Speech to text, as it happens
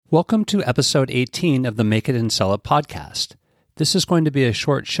Welcome to episode 18 of the Make It and Sell It podcast. This is going to be a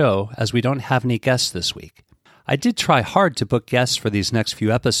short show as we don't have any guests this week. I did try hard to book guests for these next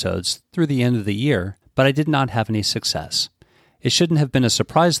few episodes through the end of the year, but I did not have any success. It shouldn't have been a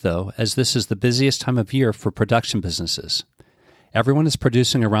surprise though, as this is the busiest time of year for production businesses. Everyone is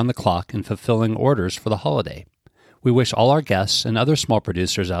producing around the clock and fulfilling orders for the holiday. We wish all our guests and other small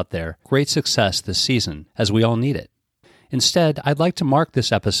producers out there great success this season, as we all need it. Instead, I'd like to mark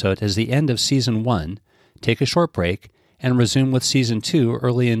this episode as the end of Season 1, take a short break, and resume with Season 2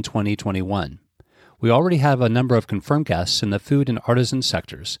 early in 2021. We already have a number of confirmed guests in the food and artisan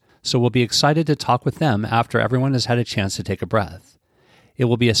sectors, so we'll be excited to talk with them after everyone has had a chance to take a breath. It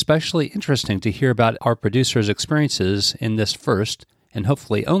will be especially interesting to hear about our producers' experiences in this first, and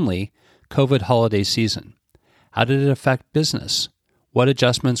hopefully only, COVID holiday season. How did it affect business? What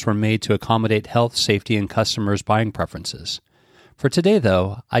adjustments were made to accommodate health, safety, and customers' buying preferences? For today,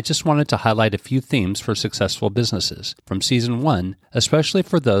 though, I just wanted to highlight a few themes for successful businesses from Season 1, especially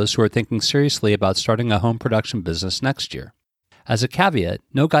for those who are thinking seriously about starting a home production business next year. As a caveat,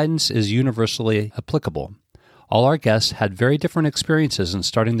 no guidance is universally applicable. All our guests had very different experiences in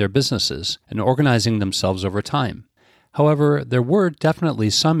starting their businesses and organizing themselves over time. However, there were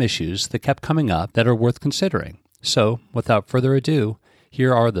definitely some issues that kept coming up that are worth considering. So, without further ado,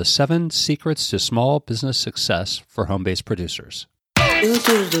 here are the 7 secrets to small business success for home-based producers. Hi,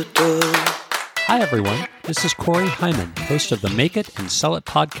 everyone. This is Corey Hyman, host of the Make It and Sell It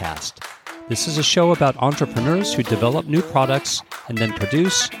podcast. This is a show about entrepreneurs who develop new products and then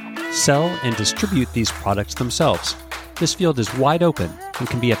produce, sell, and distribute these products themselves. This field is wide open and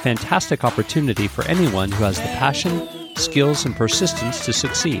can be a fantastic opportunity for anyone who has the passion, skills, and persistence to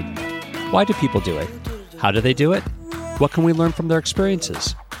succeed. Why do people do it? How do they do it? What can we learn from their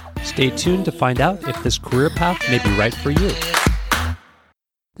experiences? Stay tuned to find out if this career path may be right for you.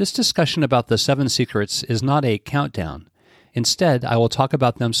 This discussion about the 7 secrets is not a countdown. Instead, I will talk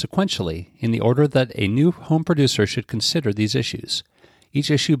about them sequentially in the order that a new home producer should consider these issues. Each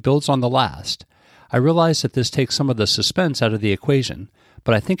issue builds on the last. I realize that this takes some of the suspense out of the equation,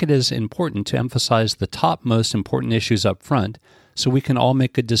 but I think it is important to emphasize the top most important issues up front so we can all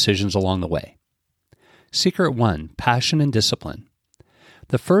make good decisions along the way. Secret 1, passion and discipline.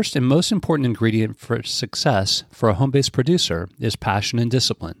 The first and most important ingredient for success for a home-based producer is passion and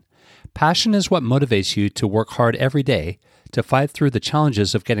discipline. Passion is what motivates you to work hard every day, to fight through the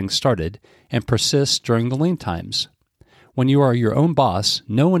challenges of getting started, and persist during the lean times. When you are your own boss,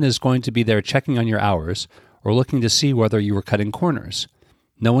 no one is going to be there checking on your hours or looking to see whether you were cutting corners.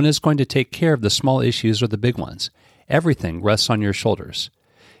 No one is going to take care of the small issues or the big ones. Everything rests on your shoulders.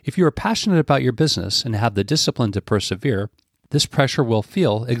 If you are passionate about your business and have the discipline to persevere, this pressure will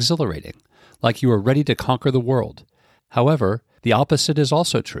feel exhilarating, like you are ready to conquer the world. However, the opposite is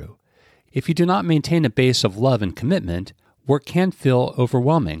also true. If you do not maintain a base of love and commitment, work can feel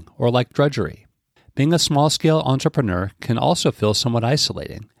overwhelming or like drudgery. Being a small-scale entrepreneur can also feel somewhat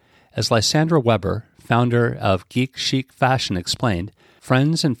isolating. As Lysandra Weber, founder of Geek Chic Fashion, explained,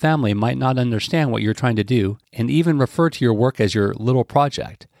 friends and family might not understand what you're trying to do and even refer to your work as your little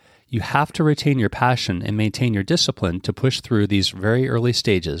project. You have to retain your passion and maintain your discipline to push through these very early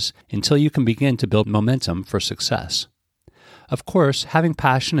stages until you can begin to build momentum for success. Of course, having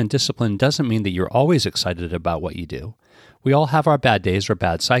passion and discipline doesn't mean that you're always excited about what you do. We all have our bad days or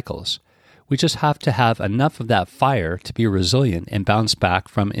bad cycles. We just have to have enough of that fire to be resilient and bounce back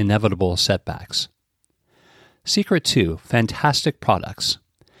from inevitable setbacks. Secret 2, fantastic products.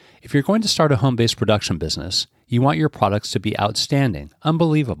 If you're going to start a home-based production business, you want your products to be outstanding,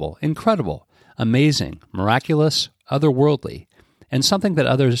 unbelievable, incredible, amazing, miraculous, otherworldly, and something that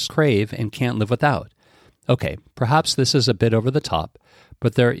others crave and can't live without. Okay, perhaps this is a bit over the top,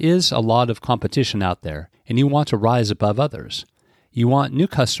 but there is a lot of competition out there, and you want to rise above others. You want new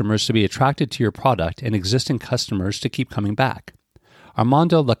customers to be attracted to your product and existing customers to keep coming back.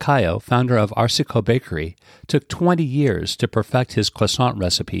 Armando Lacayo, founder of Arsico Bakery, took 20 years to perfect his croissant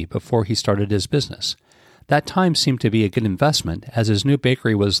recipe before he started his business. That time seemed to be a good investment, as his new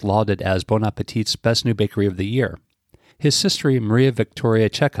bakery was lauded as Bon Appetit's best new bakery of the year. His sister, Maria Victoria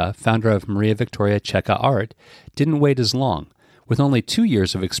Checa, founder of Maria Victoria Checa Art, didn't wait as long. With only 2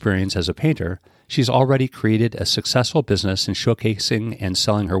 years of experience as a painter, she's already created a successful business in showcasing and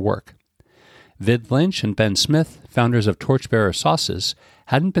selling her work. Vid Lynch and Ben Smith, founders of Torchbearer Sauces,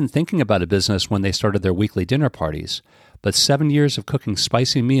 hadn't been thinking about a business when they started their weekly dinner parties, but 7 years of cooking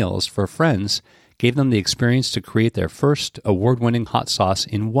spicy meals for friends gave them the experience to create their first award-winning hot sauce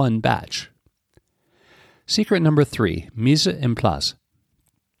in one batch. Secret number 3, mise en place.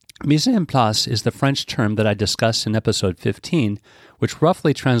 Mise en place is the French term that I discussed in episode 15, which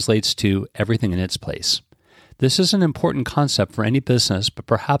roughly translates to everything in its place. This is an important concept for any business, but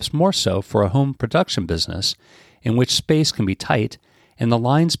perhaps more so for a home production business, in which space can be tight and the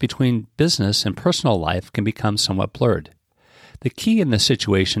lines between business and personal life can become somewhat blurred. The key in this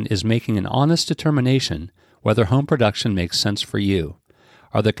situation is making an honest determination whether home production makes sense for you.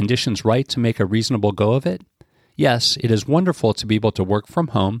 Are the conditions right to make a reasonable go of it? Yes, it is wonderful to be able to work from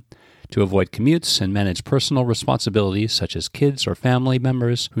home, to avoid commutes and manage personal responsibilities such as kids or family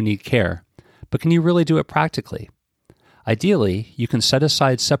members who need care. But can you really do it practically? Ideally, you can set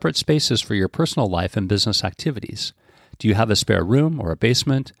aside separate spaces for your personal life and business activities. Do you have a spare room or a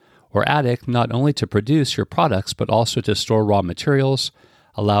basement or attic not only to produce your products but also to store raw materials,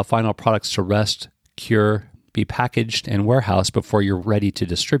 allow final products to rest, cure, be packaged, and warehoused before you're ready to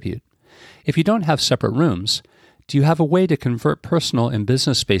distribute? If you don't have separate rooms, do you have a way to convert personal and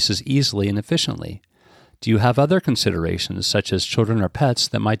business spaces easily and efficiently? Do you have other considerations, such as children or pets,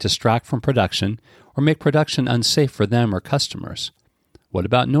 that might distract from production or make production unsafe for them or customers? What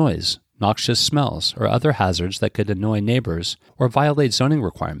about noise, noxious smells, or other hazards that could annoy neighbors or violate zoning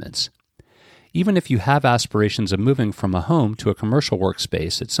requirements? Even if you have aspirations of moving from a home to a commercial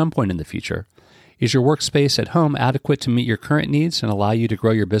workspace at some point in the future, is your workspace at home adequate to meet your current needs and allow you to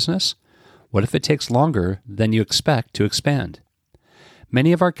grow your business? What if it takes longer than you expect to expand?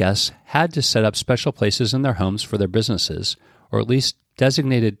 Many of our guests had to set up special places in their homes for their businesses, or at least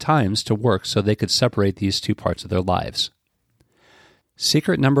designated times to work so they could separate these two parts of their lives.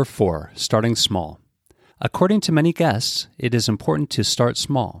 Secret number 4, starting small. According to many guests, it is important to start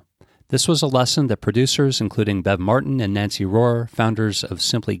small. This was a lesson that producers, including Bev Martin and Nancy Rohrer, founders of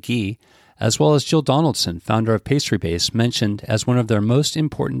Simply Ghee, as well as Jill Donaldson, founder of Pastry Base, mentioned as one of their most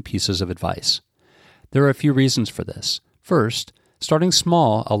important pieces of advice. There are a few reasons for this. First, starting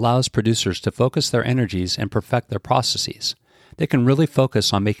small allows producers to focus their energies and perfect their processes. They can really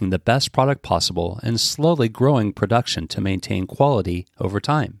focus on making the best product possible and slowly growing production to maintain quality over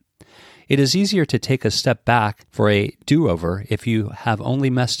time. It is easier to take a step back for a do-over if you have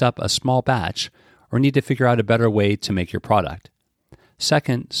only messed up a small batch or need to figure out a better way to make your product.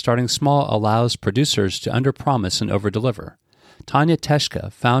 Second, starting small allows producers to underpromise and overdeliver. Tanya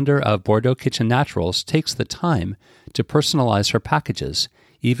Teshka, founder of Bordeaux Kitchen Naturals, takes the time to personalize her packages,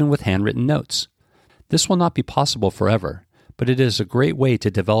 even with handwritten notes. This will not be possible forever, but it is a great way to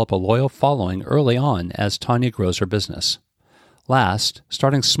develop a loyal following early on as Tanya grows her business. Last,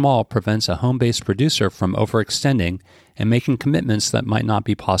 starting small prevents a home-based producer from overextending and making commitments that might not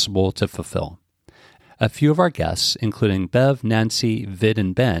be possible to fulfill. A few of our guests, including Bev, Nancy, Vid,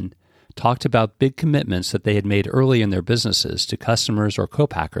 and Ben, talked about big commitments that they had made early in their businesses to customers or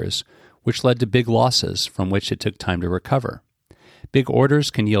co-packers, which led to big losses from which it took time to recover. Big orders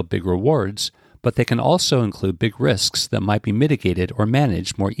can yield big rewards, but they can also include big risks that might be mitigated or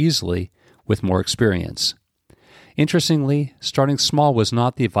managed more easily with more experience. Interestingly, starting small was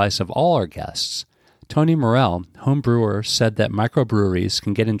not the advice of all our guests. Tony Morell, home brewer, said that microbreweries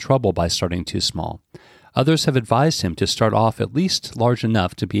can get in trouble by starting too small. Others have advised him to start off at least large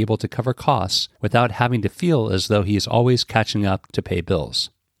enough to be able to cover costs without having to feel as though he is always catching up to pay bills.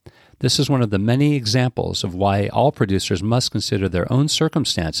 This is one of the many examples of why all producers must consider their own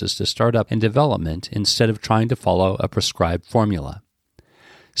circumstances to start up and development instead of trying to follow a prescribed formula.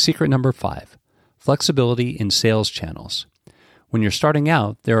 Secret number 5, flexibility in sales channels. When you're starting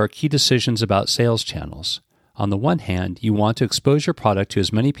out, there are key decisions about sales channels. On the one hand, you want to expose your product to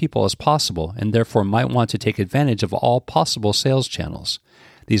as many people as possible and therefore might want to take advantage of all possible sales channels.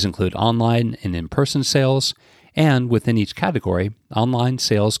 These include online and in-person sales, and within each category, online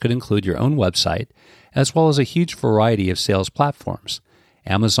sales could include your own website, as well as a huge variety of sales platforms,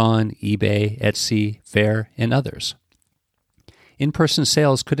 Amazon, eBay, Etsy, Faire, and others. In-person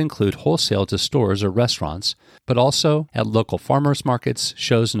sales could include wholesale to stores or restaurants, but also at local farmers markets,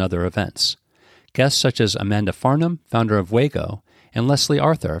 shows, and other events. Guests such as Amanda Farnham, founder of Wago, and Leslie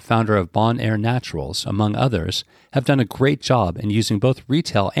Arthur, founder of Bon Air Naturals, among others, have done a great job in using both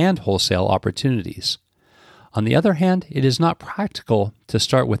retail and wholesale opportunities. On the other hand, it is not practical to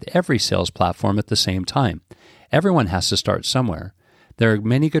start with every sales platform at the same time. Everyone has to start somewhere. There are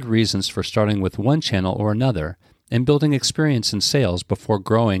many good reasons for starting with one channel or another and building experience in sales before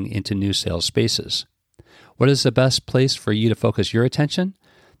growing into new sales spaces. What is the best place for you to focus your attention?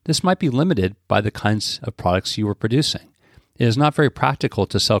 This might be limited by the kinds of products you are producing. It is not very practical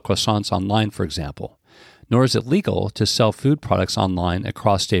to sell croissants online, for example, nor is it legal to sell food products online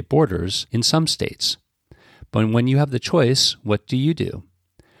across state borders in some states. But when you have the choice, what do you do?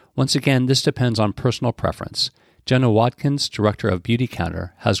 Once again, this depends on personal preference. Jenna Watkins, director of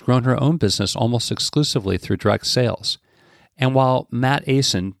Beautycounter, has grown her own business almost exclusively through direct sales. And while Matt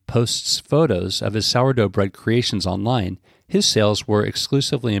Asen posts photos of his sourdough bread creations online, his sales were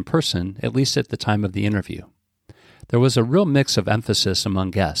exclusively in person, at least at the time of the interview. There was a real mix of emphasis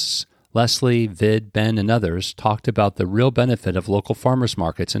among guests. Leslie, Vid, Ben, and others talked about the real benefit of local farmers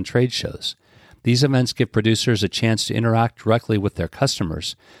markets and trade shows. These events give producers a chance to interact directly with their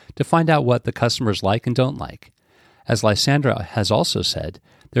customers to find out what the customers like and don't like. As Lysandra has also said,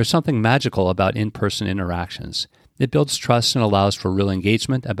 there's something magical about in-person interactions. It builds trust and allows for real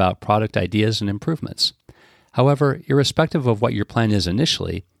engagement about product ideas and improvements. However, irrespective of what your plan is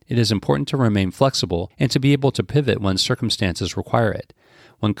initially, it is important to remain flexible and to be able to pivot when circumstances require it.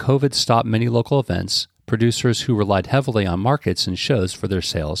 When COVID stopped many local events, producers who relied heavily on markets and shows for their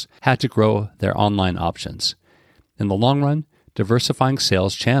sales had to grow their online options. In the long run, diversifying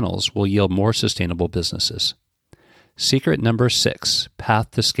sales channels will yield more sustainable businesses. Secret number 6,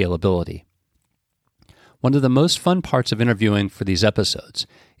 path to scalability. One of the most fun parts of interviewing for these episodes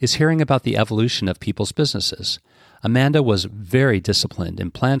is hearing about the evolution of people's businesses. Amanda was very disciplined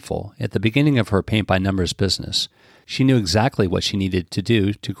and planful at the beginning of her Paint by Numbers business. She knew exactly what she needed to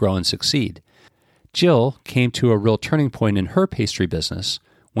do to grow and succeed. Jill came to a real turning point in her pastry business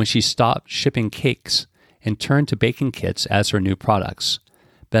when she stopped shipping cakes and turned to baking kits as her new products.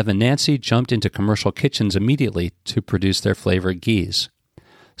 Bev and Nancy jumped into commercial kitchens immediately to produce their flavored ghee.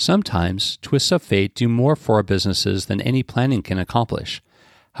 Sometimes, twists of fate do more for our businesses than any planning can accomplish.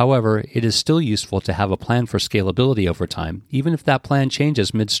 However, it is still useful to have a plan for scalability over time, even if that plan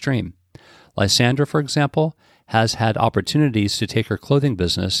changes midstream. Lysandra, for example, has had opportunities to take her clothing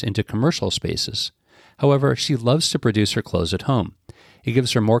business into commercial spaces. However, she loves to produce her clothes at home. It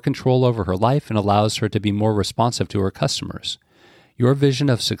gives her more control over her life and allows her to be more responsive to her customers. Your vision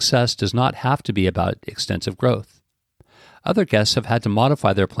of success does not have to be about extensive growth. Other guests have had to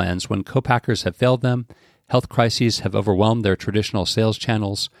modify their plans when co-packers have failed them, health crises have overwhelmed their traditional sales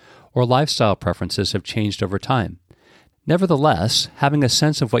channels, or lifestyle preferences have changed over time. Nevertheless, having a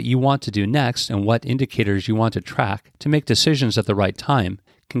sense of what you want to do next and what indicators you want to track to make decisions at the right time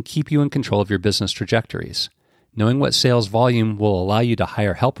can keep you in control of your business trajectories. Knowing what sales volume will allow you to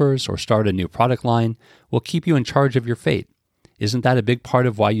hire helpers or start a new product line will keep you in charge of your fate. Isn't that a big part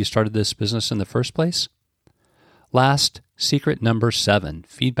of why you started this business in the first place? Last, secret number 7,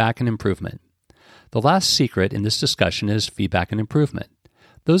 feedback and improvement. The last secret in this discussion is feedback and improvement.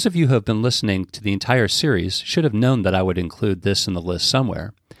 Those of you who have been listening to the entire series should have known that I would include this in the list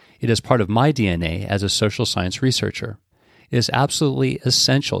somewhere. It is part of my DNA as a social science researcher. It is absolutely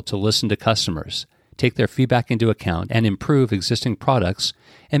essential to listen to customers, take their feedback into account, and improve existing products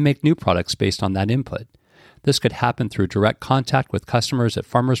and make new products based on that input. This could happen through direct contact with customers at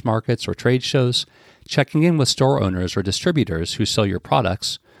farmers markets or trade shows, checking in with store owners or distributors who sell your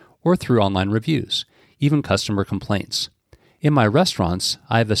products, or through online reviews, even customer complaints. In my restaurants,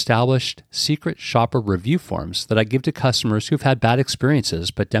 I have established secret shopper review forms that I give to customers who've had bad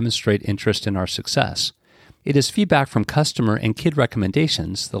experiences but demonstrate interest in our success. It is feedback from customer and kid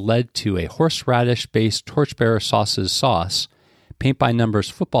recommendations that led to a horseradish-based Torchbearer Sauces sauce, Paint by Numbers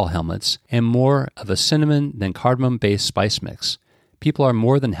football helmets, and more of a cinnamon than cardamom-based spice mix. People are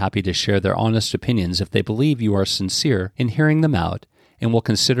more than happy to share their honest opinions if they believe you are sincere in hearing them out and will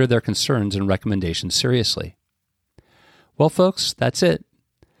consider their concerns and recommendations seriously. Well, folks, that's it.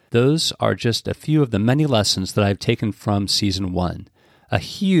 Those are just a few of the many lessons that I've taken from Season 1. A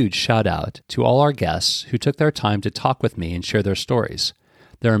huge shout out to all our guests who took their time to talk with me and share their stories.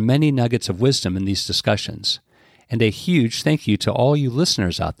 There are many nuggets of wisdom in these discussions. And a huge thank you to all you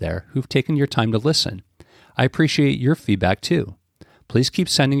listeners out there who've taken your time to listen. I appreciate your feedback too. Please keep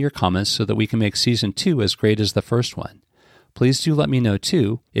sending your comments so that we can make Season 2 as great as the first one. Please do let me know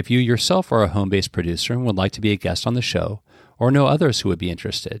too if you yourself are a home-based producer and would like to be a guest on the show, or know others who would be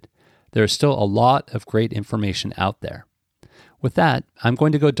interested. There is still a lot of great information out there. With that, I'm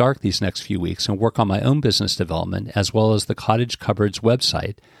going to go dark these next few weeks and work on my own business development as well as the Cottage Cupboards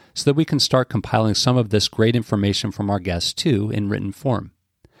website so that we can start compiling some of this great information from our guests too in written form.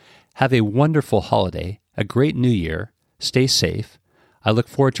 Have a wonderful holiday, a great new year, stay safe. I look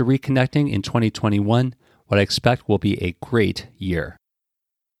forward to reconnecting in 2021, what I expect will be a great year.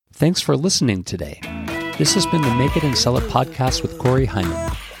 Thanks for listening today. This has been the Make It and Sell It podcast with Corey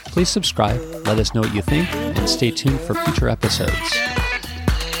Hyman. Please subscribe, let us know what you think, and stay tuned for future episodes.